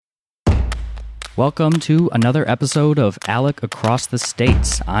Welcome to another episode of ALEC Across the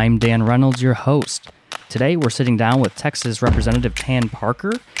States. I'm Dan Reynolds, your host. Today we're sitting down with Texas Representative Tan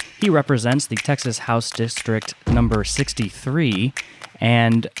Parker. He represents the Texas House District number 63,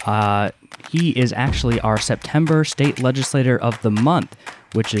 and he is actually our September State Legislator of the Month,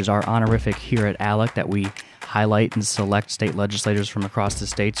 which is our honorific here at ALEC that we highlight and select state legislators from across the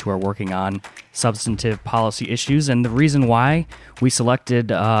states who are working on substantive policy issues. And the reason why we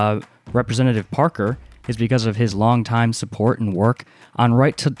selected Representative Parker is because of his longtime support and work on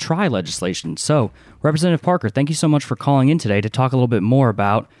right to try legislation. So, Representative Parker, thank you so much for calling in today to talk a little bit more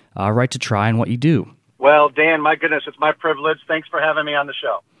about right to try and what you do. Well, Dan, my goodness, it's my privilege. Thanks for having me on the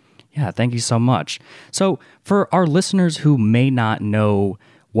show. Yeah, thank you so much. So, for our listeners who may not know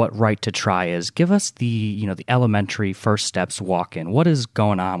what right to try is, give us the elementary first steps walk-in. What is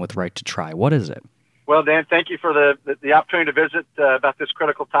going on with right to try? What is it? Well, Dan, thank you for the opportunity to visit about this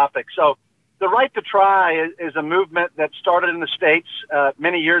critical topic. So the right to try is a movement that started in the States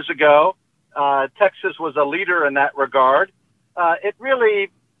many years ago. Texas was a leader in that regard. It really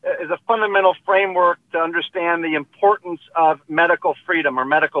is a fundamental framework to understand the importance of medical freedom or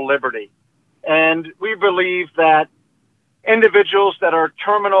medical liberty. And we believe that individuals that are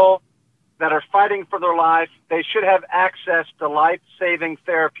terminal, that are fighting for their life, they should have access to life-saving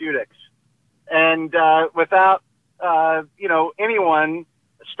therapeutics. And without, anyone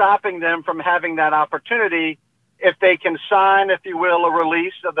stopping them from having that opportunity, if they can sign, if you will, a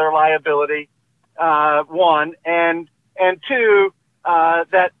release of their liability, one, and two,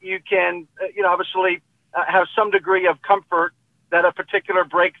 that you can, obviously have some degree of comfort that a particular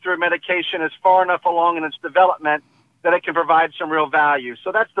breakthrough medication is far enough along in its development that it can provide some real value.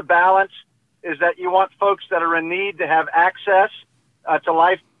 So that's the balance, is that you want folks that are in need to have access to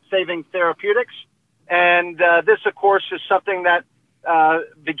life-saving therapeutics. And this, of course, is something that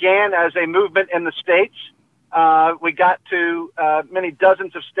began as a movement in the states. We got to many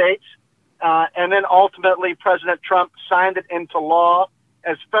dozens of states. And then ultimately, President Trump signed it into law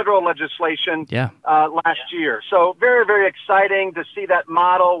as federal legislation last year. So very, very exciting to see that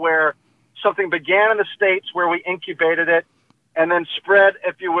model where something began in the states, where we incubated it, and then spread,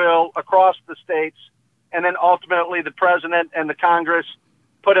 if you will, across the states. And then ultimately the president and the Congress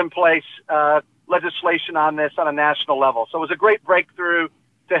put in place legislation on this on a national level. So it was a great breakthrough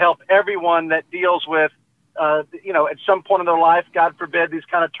to help everyone that deals with, at some point in their life, God forbid, these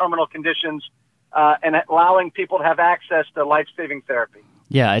kind of terminal conditions, and allowing people to have access to life-saving therapy.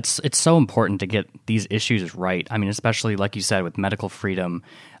 Yeah, it's so important to get these issues right. I mean, especially like you said with medical freedom.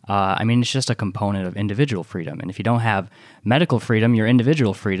 It's just a component of individual freedom. And if you don't have medical freedom, your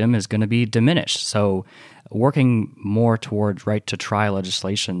individual freedom is going to be diminished. So working more towards right to try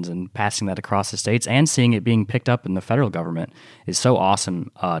legislations and passing that across the states and seeing it being picked up in the federal government is so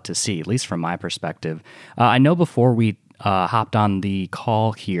awesome to see, at least from my perspective. I know before we hopped on the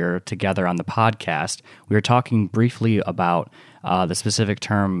call here together on the podcast, we were talking briefly about the specific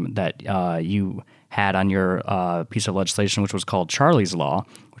term that you had on your piece of legislation, which was called Charlie's Law,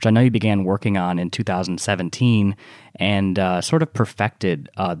 which I know you began working on in 2017 and sort of perfected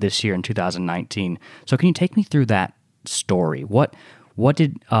this year in 2019. So can you take me through that story? What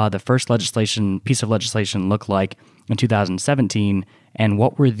did the first piece of legislation look like in 2017, and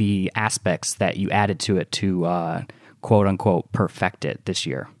what were the aspects that you added to it to quote-unquote perfect it this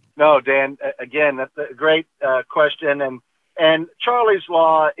year? No, Dan, again, that's a great question. And Charlie's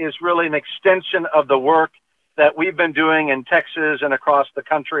Law is really an extension of the work that we've been doing in Texas and across the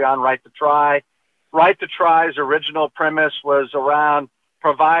country on right to try. Right to try's original premise was around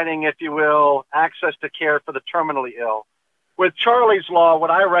providing, if you will, access to care for the terminally ill. With Charlie's Law,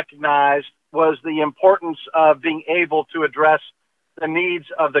 what I recognized was the importance of being able to address the needs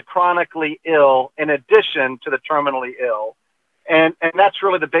of the chronically ill in addition to the terminally ill. And that's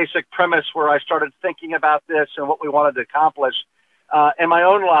really the basic premise where I started thinking about this and what we wanted to accomplish. In my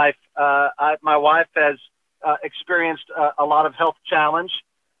own life, my wife has experienced a lot of health challenge.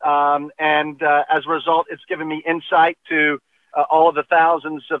 And as a result, it's given me insight to all of the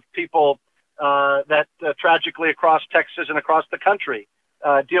thousands of people that tragically across Texas and across the country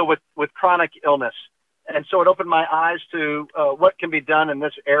deal with chronic illness. And so it opened my eyes to what can be done in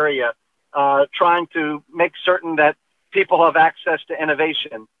this area, trying to make certain that people have access to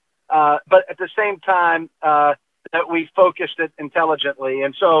innovation, but at the same time that we focused it intelligently.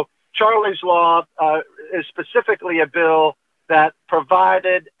 And so Charlie's Law is specifically a bill that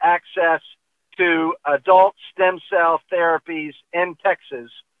provided access to adult stem cell therapies in Texas,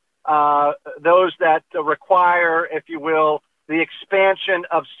 those that require, if you will, the expansion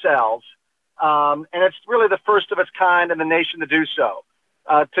of cells. And it's really the first of its kind in the nation to do so.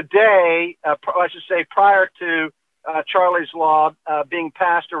 Today, I should say prior to Charlie's Law being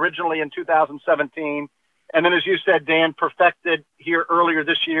passed originally in 2017, and then, as you said, Dan, perfected here earlier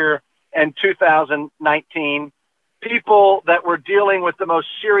this year in 2019, people that were dealing with the most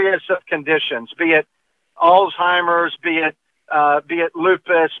serious of conditions, be it Alzheimer's, be it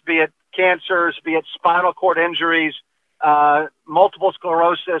lupus, be it cancers, be it spinal cord injuries, multiple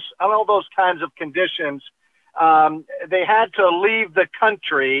sclerosis, all those kinds of conditions, they had to leave the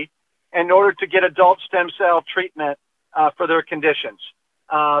country in order to get adult stem cell treatment for their conditions.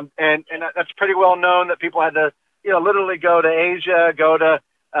 And that's pretty well known that people had to, literally go to Asia, go to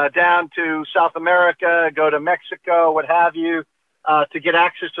down to South America, go to Mexico, what have you, to get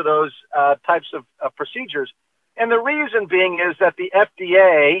access to those types of procedures. And the reason being is that the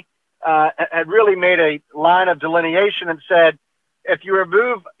FDA had really made a line of delineation and said, if you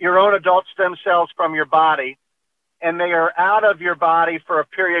remove your own adult stem cells from your body and they are out of your body for a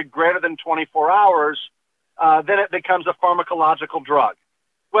period greater than 24 hours, then it becomes a pharmacological drug.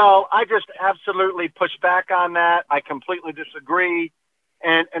 Well, I just absolutely push back on that. I completely disagree.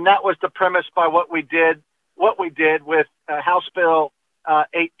 And that was the premise by what we did with House Bill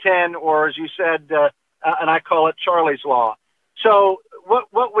 810, or as you said, and I call it Charlie's Law. So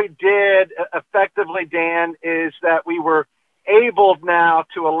what we did effectively, Dan, is that we were able now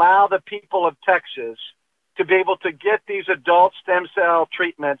to allow the people of Texas to be able to get these adult stem cell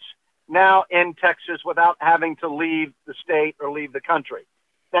treatments now in Texas without having to leave the state or leave the country.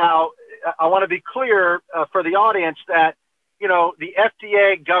 Now, I want to be clear for the audience that, the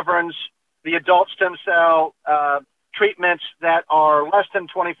FDA governs the adult stem cell treatments that are less than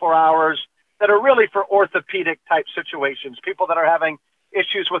 24 hours, that are really for orthopedic type situations, people that are having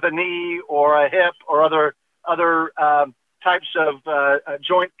issues with a knee or a hip or other types of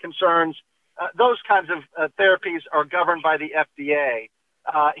joint concerns. Those kinds of therapies are governed by the FDA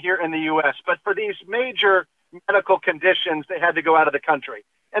here in the U.S. But for these major medical conditions, they had to go out of the country.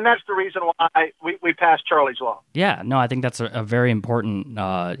 And that's the reason why we passed Charlie's Law. Yeah, no, I think that's a very important,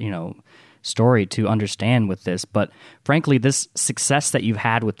 story to understand with this. But frankly, this success that you've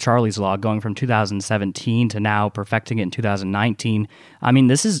had with Charlie's Law, going from 2017 to now perfecting it in 2019, I mean,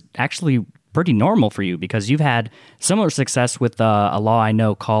 this is actually pretty normal for you, because you've had similar success with a law I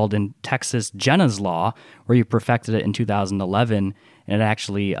know called in Texas Jenna's Law, where you perfected it in 2011, and it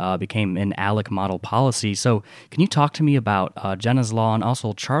actually became an ALEC model policy. So can you talk to me about Jenna's Law and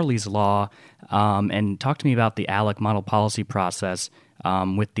also Charlie's Law, and talk to me about the ALEC model policy process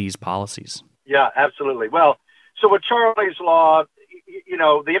with these policies? Yeah, absolutely. Well, so with Charlie's Law,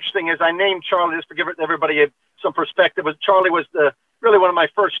 the interesting is I named Charlie, just to give everybody some perspective, Charlie was really one of my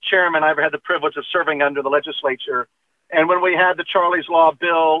first chairmen I ever had the privilege of serving under the legislature. And when we had the Charlie's Law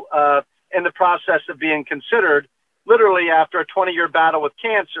bill in the process of being considered, literally after a 20-year battle with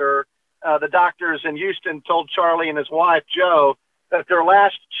cancer, the doctors in Houston told Charlie and his wife, Jo, that their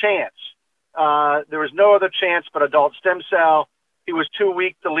last chance, there was no other chance but adult stem cell. He was too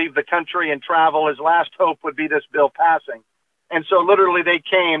weak to leave the country and travel. His last hope would be this bill passing. And so literally they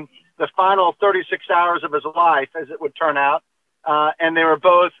came the final 36 hours of his life, as it would turn out, and they were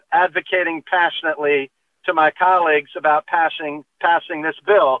both advocating passionately to my colleagues about passing this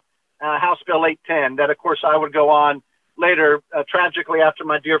bill, House Bill 810, that, of course, I would go on later, tragically, after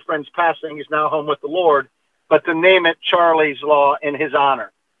my dear friend's passing. He's now home with the Lord, but to name it Charlie's Law in his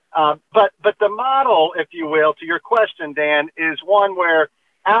honor. But the model, if you will, to your question, Dan, is one where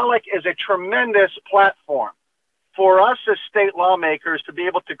ALEC is a tremendous platform for us as state lawmakers to be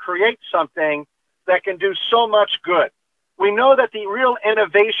able to create something that can do so much good. We know that the real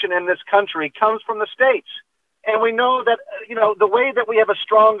innovation in this country comes from the states. And we know that, the way that we have a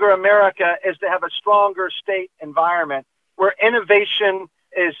stronger America is to have a stronger state environment where innovation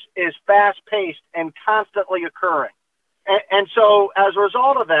is fast-paced and constantly occurring. And so as a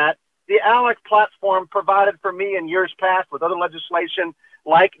result of that, the ALEC platform provided for me in years past with other legislation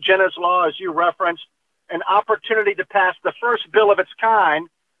like Jenna's Law, as you referenced, an opportunity to pass the first bill of its kind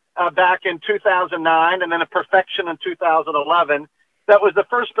back in 2009 and then a perfection in 2011. That was the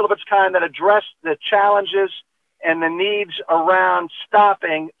first bill of its kind that addressed the challenges and the needs around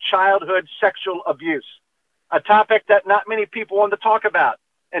stopping childhood sexual abuse, a topic that not many people wanted to talk about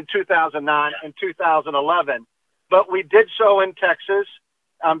in 2009 and 2011. But we did so in Texas.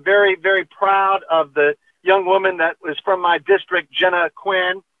 I'm very, very proud of the young woman that was from my district, Jenna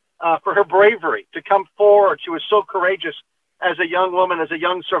Quinn, for her bravery to come forward. She was so courageous as a young woman, as a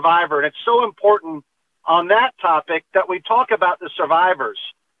young survivor. And it's so important on that topic that we talk about the survivors.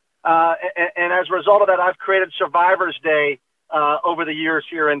 And as a result of that, I've created Survivors Day over the years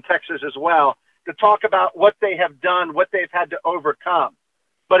here in Texas as well, to talk about what they have done, what they've had to overcome.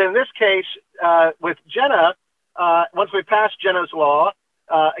 But in this case, with Jenna, once we passed Jenna's law,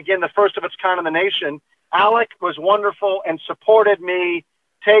 again, the first of its kind in the nation, Alec was wonderful and supported me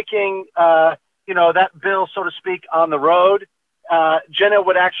taking, that bill, so to speak, on the road. Jenna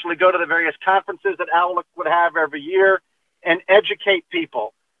would actually go to the various conferences that Alec would have every year and educate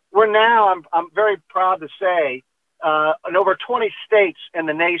people. We're now, I'm very proud to say, in over 20 states in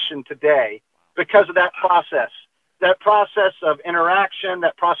the nation today because of that process of interaction,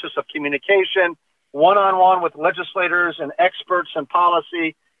 that process of communication, one-on-one with legislators and experts in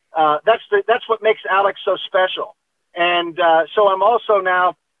policy. That's what makes Alec so special. And so I'm also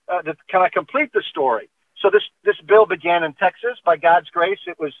now, to kind of complete the story. So this bill began in Texas. By God's grace,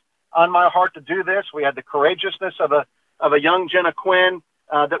 it was on my heart to do this. We had the courageousness of a young Jenna Quinn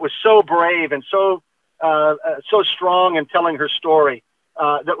that was so brave and so strong in telling her story.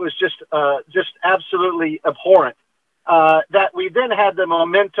 That was just absolutely abhorrent. That we then had the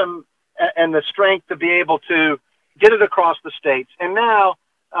momentum and the strength to be able to get it across the states. And now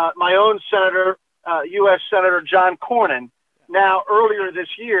my own senator, U.S. Senator John Cornyn, now earlier this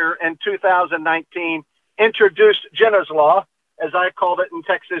year in 2019, introduced Jenna's Law, as I called it in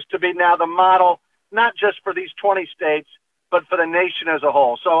Texas, to be now the model, not just for these 20 states, but for the nation as a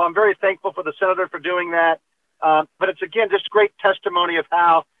whole. So I'm very thankful for the senator for doing that. But it's, again, just great testimony of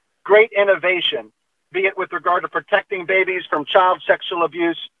how great innovation, be it with regard to protecting babies from child sexual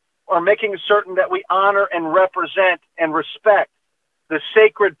abuse or making certain that we honor and represent and respect the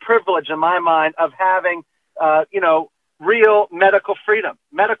sacred privilege, in my mind, of having, real medical freedom,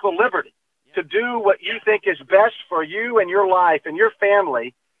 medical liberty, to do what you think is best for you and your life and your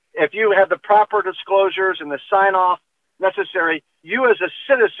family. If you have the proper disclosures and the sign-off necessary, you as a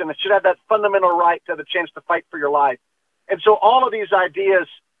citizen should have that fundamental right to have the chance to fight for your life. And so all of these ideas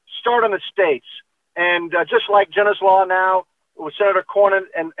start in the states. And just like Jenna's Law now, with Senator Cornyn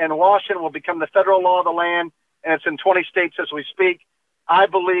and Washington will become the federal law of the land, and it's in 20 states as we speak, I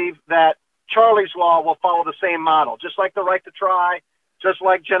believe that Charlie's Law will follow the same model. Just like the right to try, just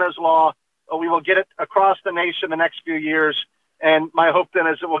like Jenna's Law, we will get it across the nation the next few years. And my hope then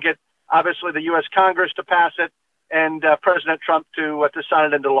is that we'll get, obviously, the U.S. Congress to pass it and President Trump to sign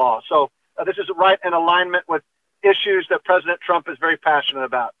it into law. So this is right in alignment with issues that President Trump is very passionate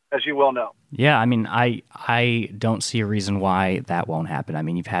about, as you well know. Yeah, I mean, I don't see a reason why that won't happen. I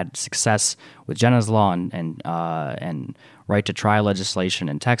mean, you've had success with Jenna's Law and right to try legislation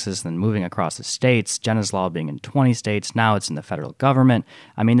in Texas, then moving across the states, Jenna's Law being in 20 states, now it's in the federal government.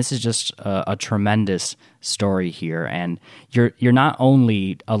 I mean, this is just a tremendous story here, and you're not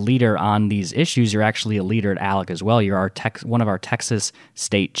only a leader on these issues, you're actually a leader at ALEC as well. You're one of our Texas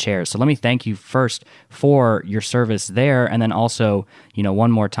state chairs. So let me thank you first for your service there, and then also,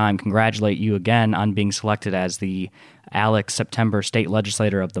 one more time, congratulate you again on being selected as the ALEC September State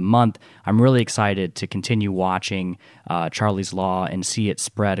Legislator of the Month. I'm really excited to continue watching Charlie's Law and see it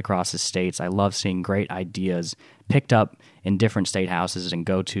spread across the states. I love seeing great ideas picked up in different state houses and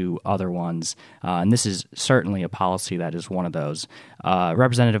go to other ones. And this is certainly a policy that is one of those.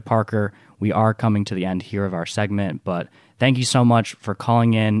 Representative Parker, we are coming to the end here of our segment, but thank you so much for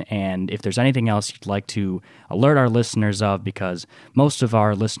calling in. And if there's anything else you'd like to alert our listeners of, because most of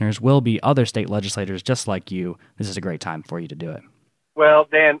our listeners will be other state legislators just like you, this is a great time for you to do it. Well,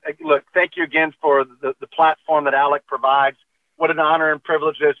 Dan, look, thank you again for the platform that ALEC provides. What an honor and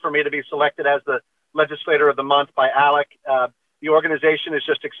privilege it is for me to be selected as the Legislator of the Month by ALEC. The organization is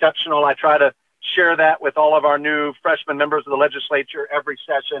just exceptional. I try to share that with all of our new freshman members of the legislature every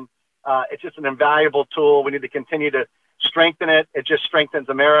session. It's just an invaluable tool. We need to continue to strengthen it. It just strengthens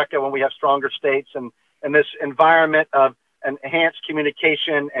America when we have stronger states and this environment of enhanced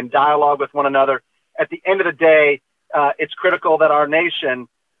communication and dialogue with one another. At the end of the day, it's critical that our nation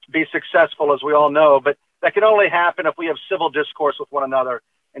be successful, as we all know, but that can only happen if we have civil discourse with one another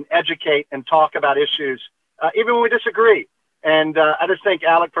and educate and talk about issues, even when we disagree. And I just think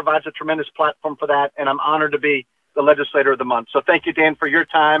ALEC provides a tremendous platform for that, and I'm honored to be the Legislator of the Month. So thank you, Dan, for your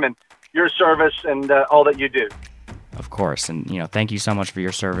time and your service and all that you do. Of course, and thank you so much for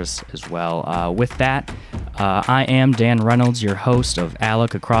your service as well. With that, I am Dan Reynolds, your host of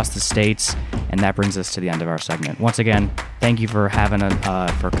ALEC Across the States, and that brings us to the end of our segment. Once again, thank you for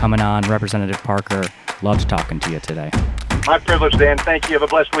for coming on, Representative Parker. Loved talking to you today. My privilege, Dan. Thank you. Have a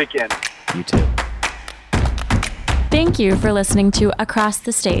blessed weekend. You too. Thank you for listening to Across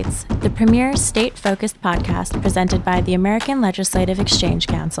the States, the premier state-focused podcast presented by the American Legislative Exchange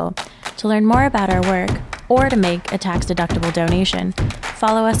Council. To learn more about our work, or to make a tax-deductible donation,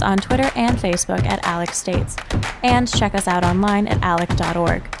 follow us on Twitter and Facebook at ALEC States, and check us out online at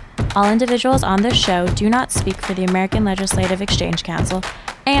alec.org. All individuals on this show do not speak for the American Legislative Exchange Council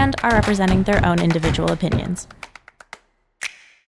and are representing their own individual opinions.